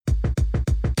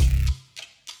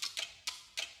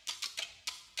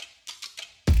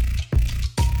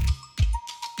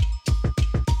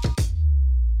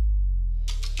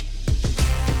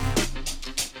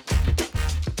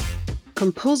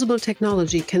composable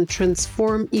technology can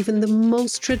transform even the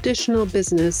most traditional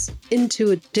business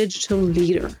into a digital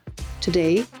leader.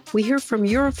 Today, we hear from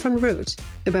Jurre van Ruth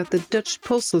about the Dutch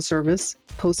postal service,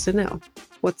 PostNL.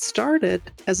 What started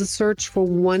as a search for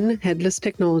one headless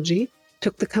technology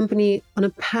took the company on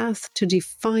a path to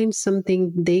define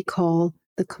something they call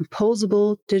the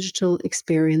Composable Digital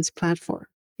Experience Platform.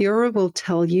 Jurre will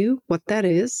tell you what that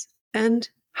is and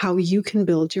how you can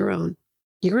build your own.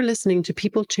 You're listening to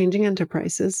People Changing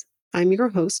Enterprises. I'm your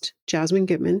host, Jasmine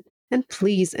Goodman, and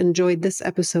please enjoy this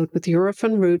episode with Jurre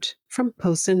van Ruth from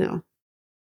PostNL.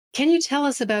 Can you tell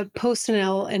us about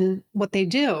PostNL and what they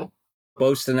do?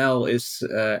 PostNL is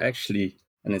actually,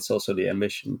 and it's also the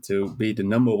ambition, to be the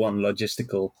number one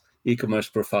logistical e-commerce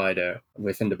provider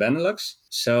within the Benelux.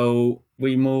 So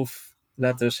we move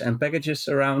letters and packages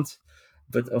around.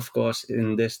 But of course,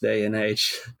 in this day and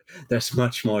age, there's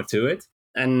much more to it.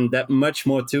 And that much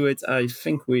more to it, I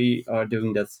think we are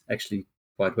doing that actually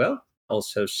quite well.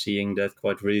 Also seeing that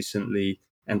quite recently,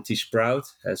 MT Sprout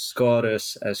has scored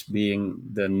us as being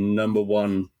the number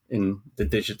one in the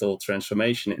digital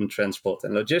transformation in transport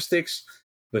and logistics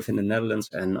within the Netherlands.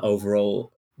 And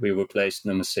overall, we were placed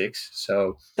number 6.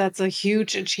 So that's a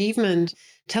huge achievement.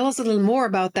 Tell us a little more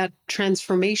about that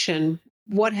transformation.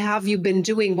 What have you been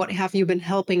doing? What have you been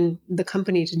helping the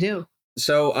company to do?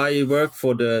 So I work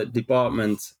for the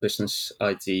department Business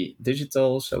IT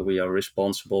Digital. So we are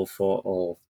responsible for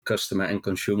all customer and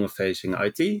consumer facing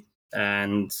IT.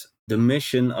 And the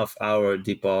mission of our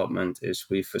department is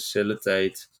we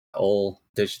facilitate all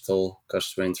digital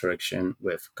customer interaction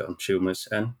with consumers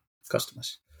and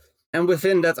customers. And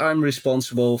within that, I'm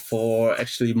responsible for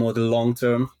actually more the long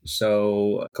term.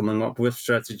 So coming up with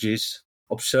strategies,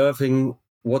 observing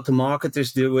what the market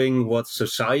is doing, what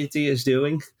society is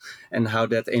doing, and how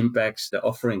that impacts the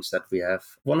offerings that we have.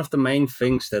 One of the main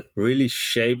things that really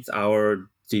shaped our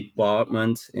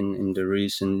department in the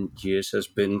recent years has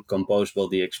been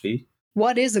Composable DXP.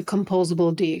 What is a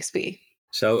Composable DXP?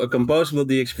 So a Composable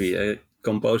DXP, a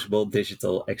Composable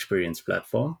Digital Experience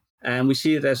Platform. And we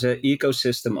see it as an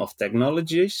ecosystem of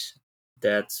technologies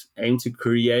that aim to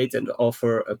create and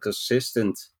offer a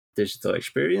consistent digital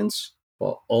experience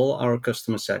for all our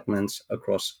customer segments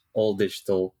across all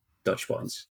digital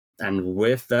touchpoints. And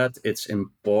with that, it's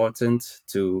important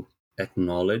to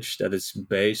acknowledge that it's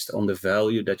based on the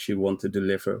value that you want to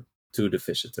deliver to the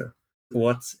visitor.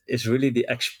 What is really the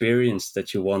experience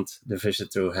that you want the visitor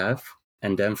to have?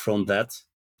 And then from that,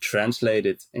 translate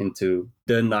it into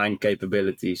the 9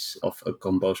 capabilities of a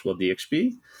Composable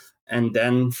DXP. And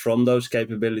then from those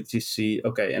capabilities, see,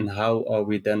 okay, and how are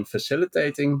we then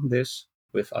facilitating this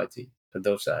with IT? So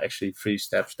those are actually 3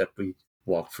 steps that we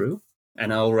walk through.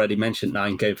 And I already mentioned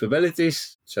 9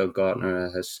 capabilities. So Gartner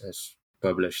has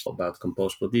published about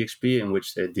Composable DXP, in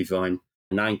which they define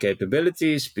 9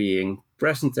 capabilities, being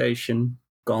presentation,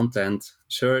 content,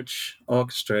 search,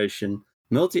 orchestration,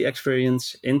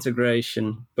 multi-experience,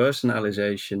 integration,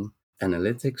 personalization,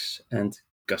 analytics, and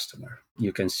customer.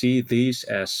 You can see these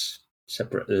as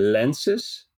separate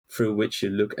lenses through which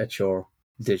you look at your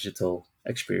digital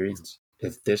experience.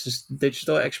 If this is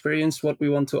digital experience, what we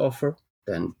want to offer,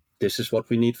 then this is what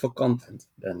we need for content.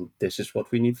 Then this is what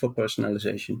we need for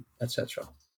personalization, etc.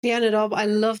 Yeah, and I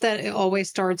love that it always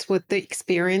starts with the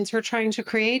experience you're trying to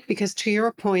create, because to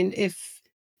your point, if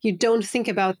you don't think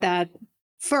about that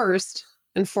first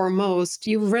and foremost,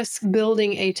 you risk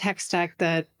building a tech stack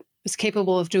that is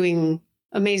capable of doing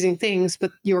amazing things,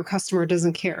 but your customer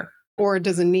doesn't care or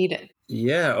doesn't need it.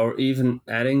 Yeah, or even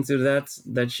adding to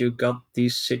that you got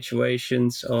these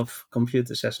situations of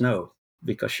computer says no,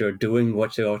 because you're doing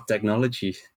what your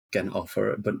technology can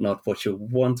offer, but not what you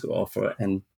want to offer,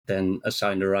 and then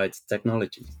assign the right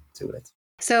technology to it.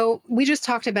 So we just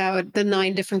talked about the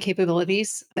 9 different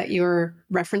capabilities that you're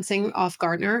referencing off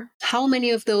Gartner. How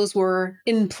many of those were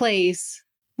in place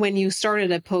when you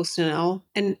started at PostNL?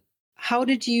 And how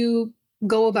did you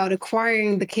go about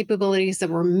acquiring the capabilities that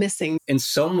were missing? In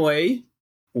some way,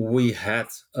 we had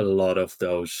a lot of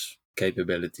those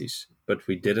capabilities, but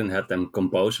we didn't have them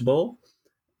composable.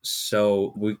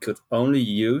 So we could only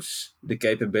use the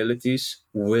capabilities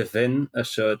within a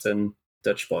certain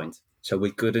touch point. So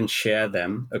we couldn't share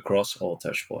them across all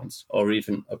touch points or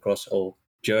even across all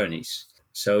journeys.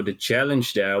 So the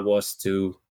challenge there was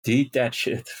to detach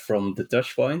it from the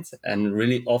touch point and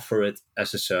really offer it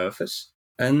as a service.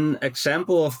 An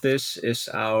example of this is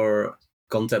our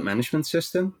content management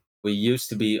system. We used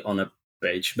to be on a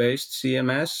page-based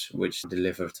CMS, which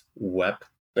delivered web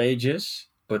pages,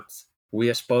 but we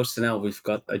as PostNL, we've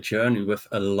got a journey with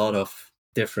a lot of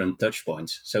different touch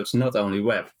points. So it's not only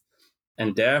web.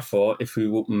 And therefore, if we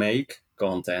would make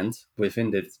content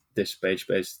within this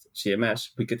page-based CMS,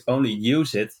 we could only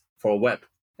use it for web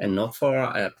and not for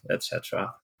our app,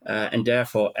 etc. And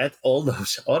therefore, at all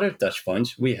those other touch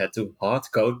points, we had to hard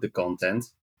code the content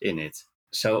in it.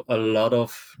 So a lot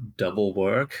of double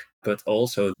work, but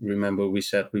also remember we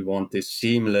said we want this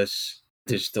seamless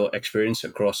digital experience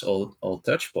across all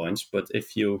touch points. But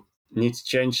if you need to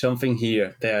change something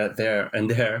here, there, and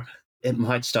there, it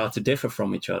might start to differ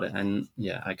from each other. And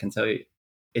yeah, I can tell you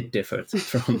it differed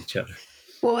from each other.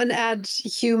 Well, and add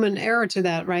human error to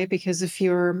that, right? Because if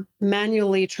you're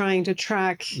manually trying to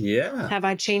track, have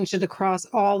I changed it across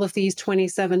all of these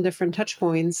 27 different touch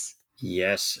points?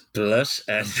 Yes. Plus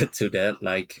added to that,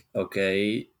 like,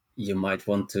 okay, you might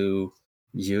want to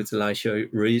utilize your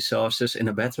resources in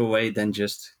a better way than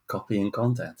just copying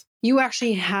content. You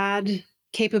actually had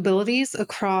capabilities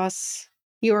across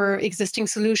your existing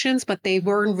solutions, but they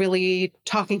weren't really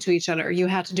talking to each other. You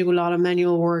had to do a lot of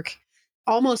manual work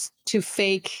almost to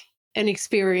fake an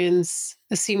experience,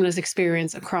 a seamless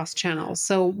experience across channels.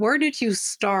 So where did you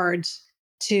start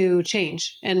to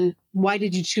change? And why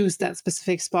did you choose that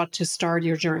specific spot to start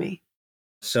your journey?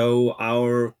 So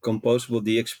our Composable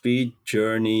DXP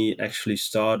journey actually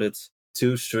started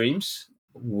 2 streams.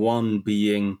 One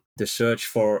being the search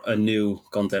for a new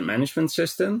content management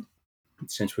system,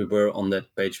 since we were on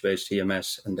that page-based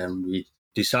CMS, and then we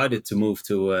decided to move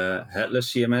to a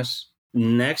headless CMS.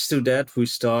 Next to that, we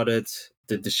started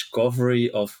the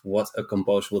discovery of what a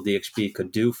Composable DXP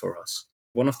could do for us.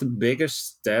 One of the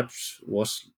biggest steps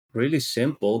was really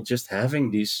simple, just having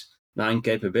these 9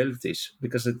 capabilities,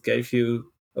 because it gave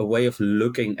you a way of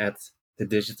looking at the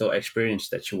digital experience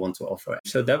that you want to offer.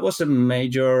 So that was a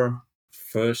major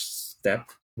first step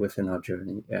within our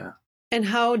journey. Yeah. And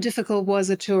how difficult was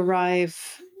it to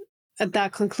arrive at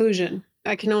that conclusion?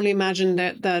 I can only imagine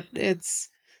that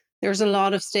there's a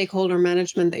lot of stakeholder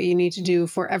management that you need to do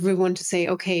for everyone to say,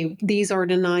 okay, these are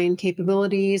the 9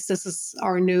 capabilities. This is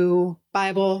our new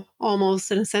Bible,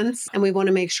 almost in a sense. And we want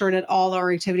to make sure that all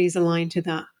our activities align to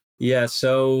that. Yeah,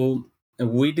 so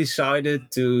we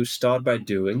decided to start by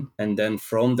doing, and then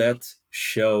from that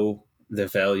show the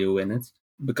value in it.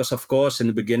 Because of course, in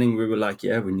the beginning, we were like,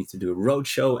 yeah, we need to do a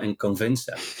roadshow and convince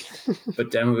them. But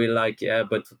then we were like, yeah,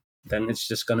 but then it's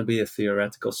just going to be a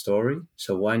theoretical story.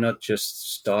 So why not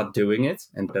just start doing it?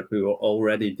 And that we were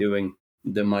already doing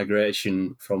the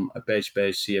migration from a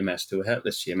page-based CMS to a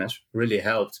headless CMS really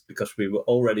helped, because we were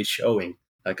already showing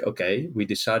like, okay, we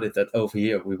decided that over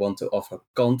here we want to offer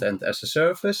content as a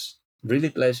service,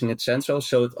 really placing it central.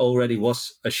 So it already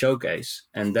was a showcase.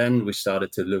 And then we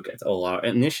started to look at all our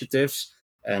initiatives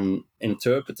and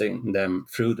interpreting them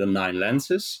through the 9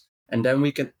 lenses. And then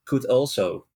we could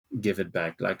also give it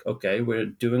back. Like, okay, we're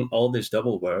doing all this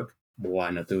double work. Why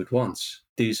not do it once?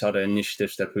 These are the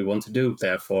initiatives that we want to do.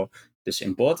 Therefore, it's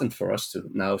important for us to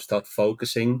now start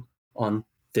focusing on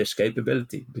this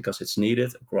capability because it's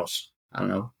needed across,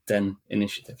 10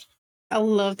 initiatives. I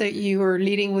love that you are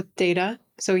leading with data.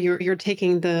 So you're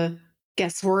taking the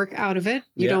guesswork out of it.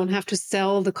 You don't have to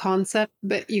sell the concept,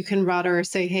 but you can rather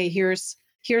say, hey, here's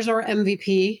our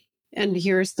MVP and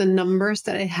here's the numbers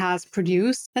that it has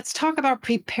produced. Let's talk about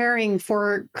preparing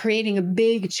for creating a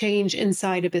big change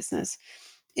inside a business.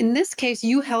 In this case,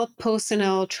 you help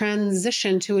PostNL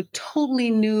transition to a totally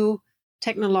new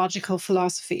technological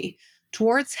philosophy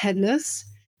towards headless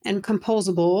and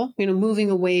composable, moving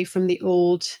away from the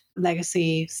old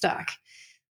legacy stack.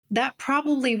 That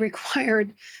probably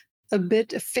required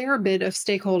a fair bit of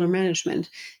stakeholder management.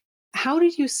 How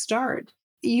did you start?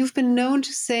 You've been known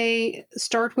to say,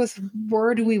 start with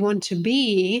where do we want to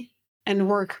be and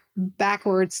work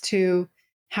backwards to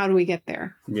how do we get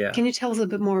there? Yeah. Can you tell us a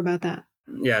bit more about that?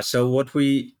 Yeah. So what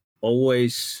we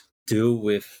always do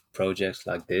with projects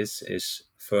like this is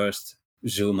first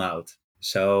zoom out.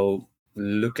 So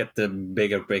look at the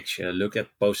bigger picture, look at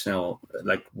PostNL,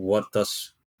 like what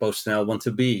does PostNL want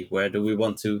to be? Where do we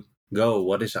want to go?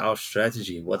 What is our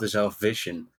strategy? What is our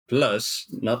vision? Plus,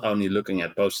 not only looking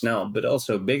at PostNL, but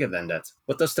also bigger than that.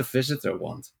 What does the visitor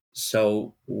want?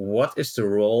 So what is the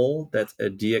role that a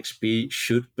DXP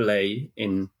should play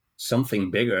in something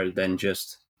bigger than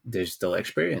just digital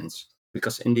experience?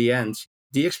 Because in the end,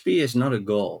 DXP is not a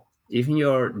goal. Even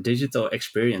your digital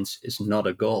experience is not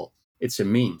a goal. It's a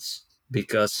means.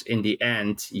 Because in the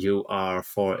end, you are,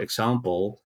 for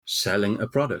example, selling a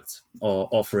product or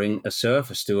offering a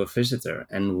service to a visitor.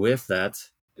 And with that,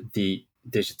 the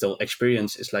digital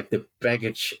experience is like the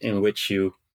package in which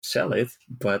you sell it,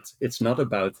 but it's not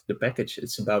about the package.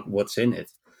 It's about what's in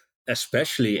it.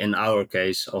 Especially in our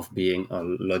case of being a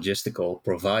logistical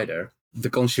provider, the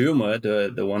consumer,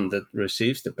 the one that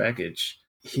receives the package,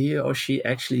 he or she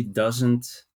actually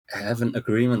doesn't have an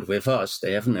agreement with us.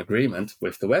 They have an agreement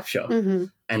with the web shop,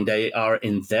 and they are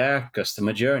in their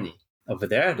customer journey. Over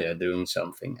there, they're doing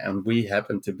something, and we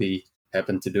happen to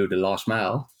do the last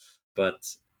mile,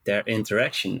 but their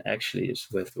interaction actually is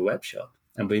with the web shop,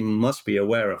 and we must be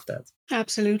aware of that.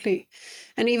 Absolutely.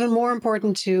 And even more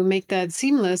important to make that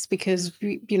seamless, because,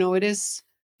 it is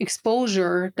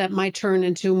exposure that might turn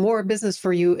into more business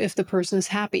for you if the person is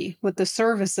happy with the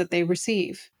service that they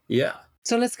receive. Yeah.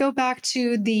 So let's go back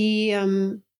to the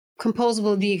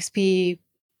Composable DXP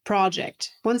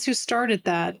project. Once you started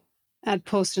that at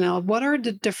PostNL, what are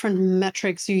the different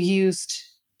metrics you used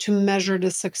to measure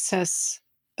the success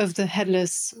of the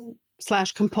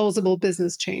headless/composable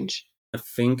business change? I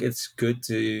think it's good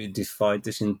to divide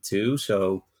this in two.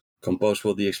 So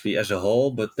Composable DXP as a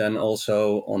whole, but then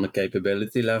also on the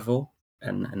capability level.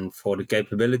 And for the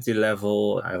capability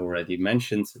level, I already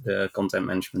mentioned the content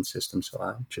management system, so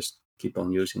I just keep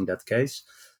on using that case.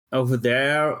 Over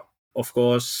there, of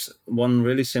course, one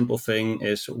really simple thing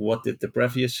is, what did the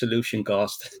previous solution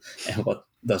cost and what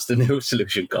does the new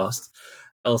solution cost?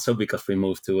 Also, because we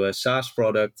moved to a SaaS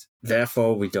product,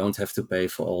 therefore we don't have to pay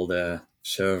for all the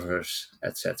servers,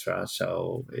 etc.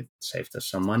 So it saved us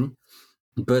some money.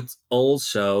 But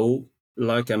also,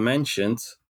 like I mentioned,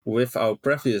 with our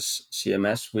previous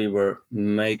CMS, we were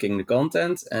making the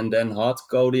content and then hard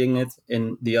coding it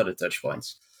in the other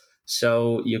touchpoints.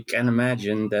 So you can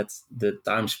imagine that the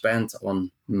time spent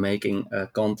on making a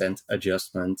content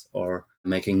adjustment or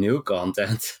making new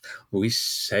content, we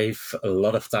save a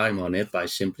lot of time on it by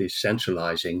simply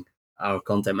centralizing our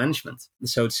content management.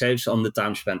 So it saves on the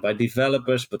time spent by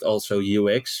developers, but also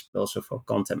UX, also for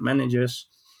content managers.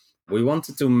 We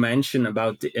wanted to mention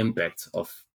about the impact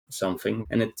of something,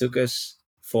 and it took us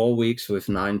 4 weeks with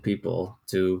 9 people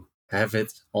to have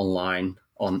it online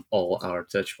on all our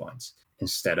touchpoints,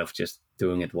 instead of just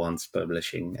doing it once,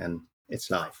 publishing, and it's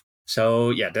live. So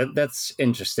yeah, that's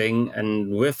interesting.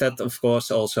 And with that, of course,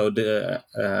 also the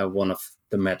one of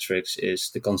the metrics is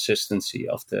the consistency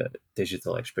of the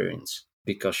digital experience,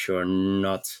 because you're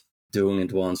not doing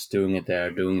it once, doing it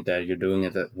there, you're doing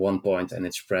it at one point, and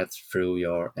it spreads through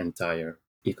your entire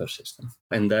ecosystem.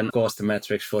 And then, of course, the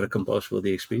metrics for the Composable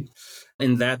DXP.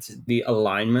 In that, the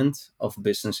alignment of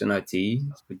business and IT,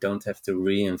 we don't have to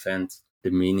reinvent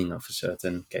the meaning of a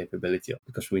certain capability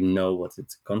because we know what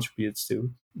it contributes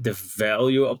to. The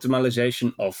value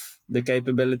optimization of the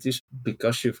capabilities,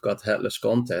 because you've got headless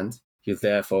content, you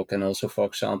therefore can also, for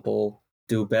example,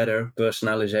 do better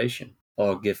personalization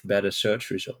or give better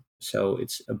search results. So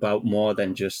it's about more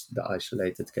than just the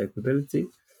isolated capability.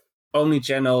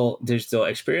 Omnichannel digital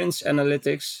experience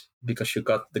analytics, because you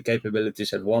got the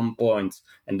capabilities at one point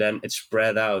and then it's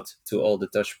spread out to all the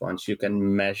touch points. You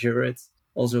can measure it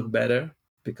also better,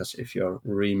 because if you're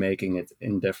remaking it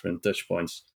in different touch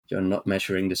points, you're not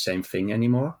measuring the same thing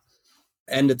anymore.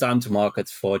 And the time to market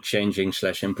for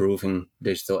changing/improving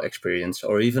digital experience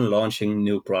or even launching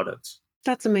new products.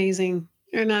 That's amazing.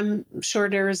 And I'm sure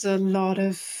there's a lot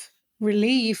of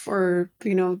relief, or,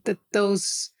 that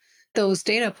those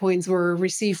data points were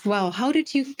received well. How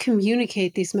did you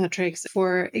communicate these metrics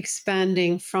for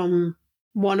expanding from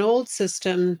one old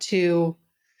system to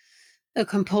a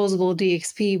composable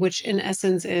DXP, which in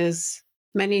essence is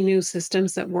many new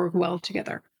systems that work well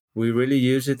together? We really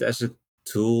use it as a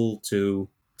tool to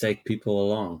take people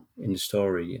along in the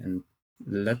story and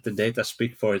let the data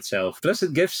speak for itself. Plus,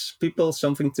 it gives people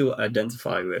something to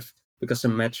identify with, because a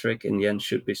metric in the end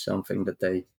should be something that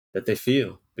they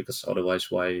feel, because otherwise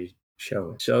why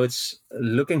show it? So it's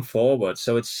looking forward.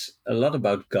 So it's a lot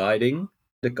about guiding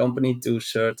the company to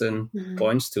certain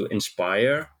points, to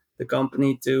inspire the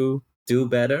company to do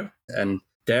better. And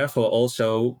therefore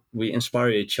also we inspire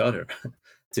each other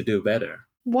to do better.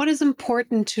 What is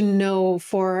important to know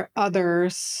for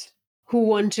others who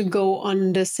want to go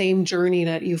on the same journey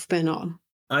that you've been on?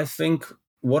 I think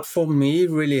what for me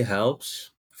really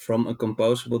helps from a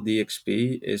Composable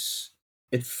DXP is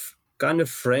it kind of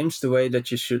frames the way that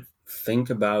you should think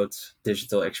about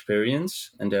digital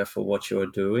experience and therefore what you are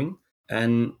doing.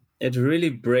 And it really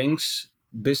brings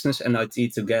business and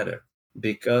IT together,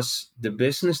 because the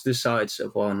business decides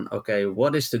upon, okay,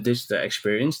 what is the digital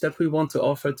experience that we want to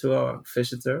offer to our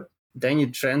visitor? Then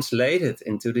you translate it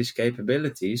into these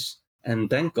capabilities, and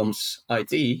then comes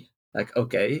IT. Like,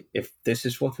 okay, if this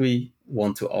is what we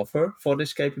want to offer for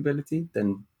this capability,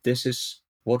 then this is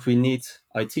what we need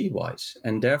IT-wise.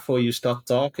 And therefore you start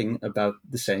talking about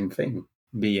the same thing,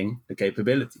 being the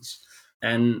capabilities.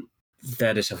 And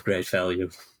that is of great value.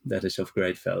 That is of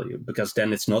great value, because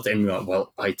then it's not in,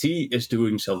 well, IT is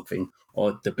doing something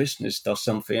or the business does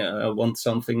something, wants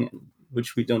something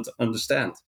which we don't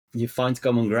understand. You find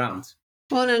common ground.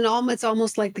 Well, and it's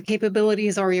almost like the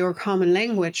capabilities are your common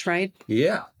language, right?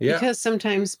 Yeah. Because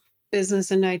sometimes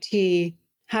business and IT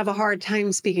have a hard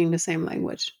time speaking the same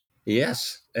language.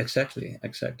 Yes, exactly.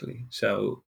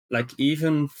 So, like,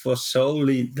 even for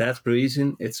solely that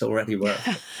reason, it's already worth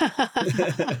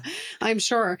it. I'm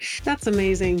sure. That's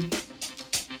amazing.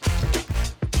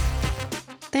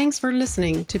 Thanks for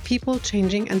listening to People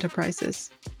Changing Enterprises.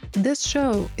 This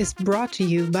show is brought to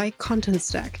you by Content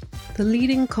Stack, the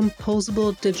leading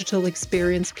composable digital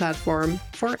experience platform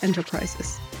for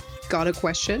enterprises. Got a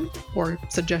question or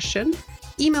suggestion?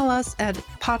 Email us at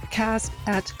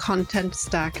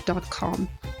podcast@contentstack.com.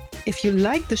 If you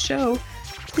like the show,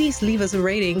 please leave us a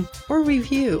rating or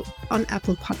review on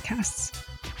Apple Podcasts.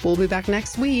 We'll be back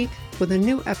next week with a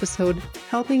new episode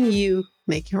helping you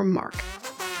make your mark.